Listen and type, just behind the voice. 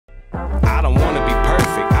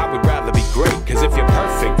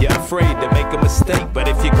make a mistake, but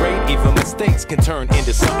if you're great, even mistakes can turn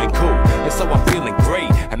into something cool. And so I'm feeling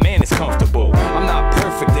great, and man, it's comfortable. I'm not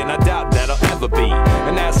perfect, and I doubt that I'll ever be.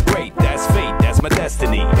 And that's great, that's fate, that's my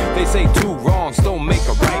destiny. They say two wrongs don't make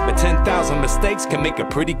a right, but 10,000 mistakes can make a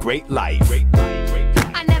pretty great life.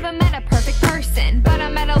 I never met a perfect person, but I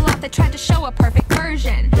met a lot that tried to show a perfect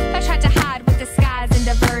version. I tried to hide with disguise and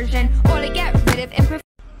diversion, or to get rid of imperfection.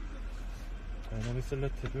 다이나믹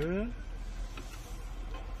셀렉티브를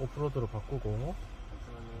오프로드로 바꾸고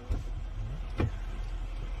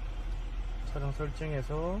차량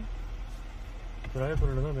설정에서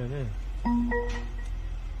드라이브를 넣으면은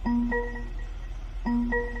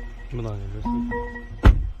문 안에 열렸어요.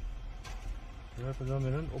 드라이브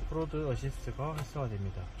넣으면은 오프로드 어시스트가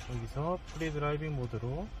활성화됩니다. 여기서 프리 드라이빙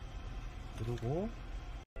모드로 누르고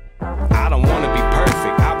I don't wanna be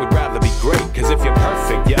perfect, I would rather be great. Cause if you're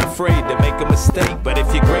perfect, you're afraid to make a mistake. But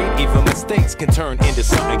if you're great, even mistakes can turn into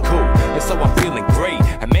something cool. And so I'm feeling great,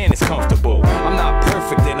 and man, it's comfortable. I'm not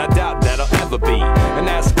perfect, and I doubt that I'll ever be. And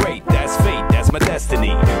that's great, that's fate, that's my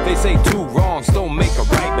destiny. They say two wrongs don't make a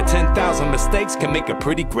right, but 10,000 mistakes can make a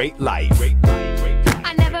pretty great life.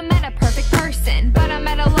 I never met a perfect person, but I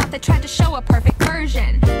met a lot that tried to show a perfect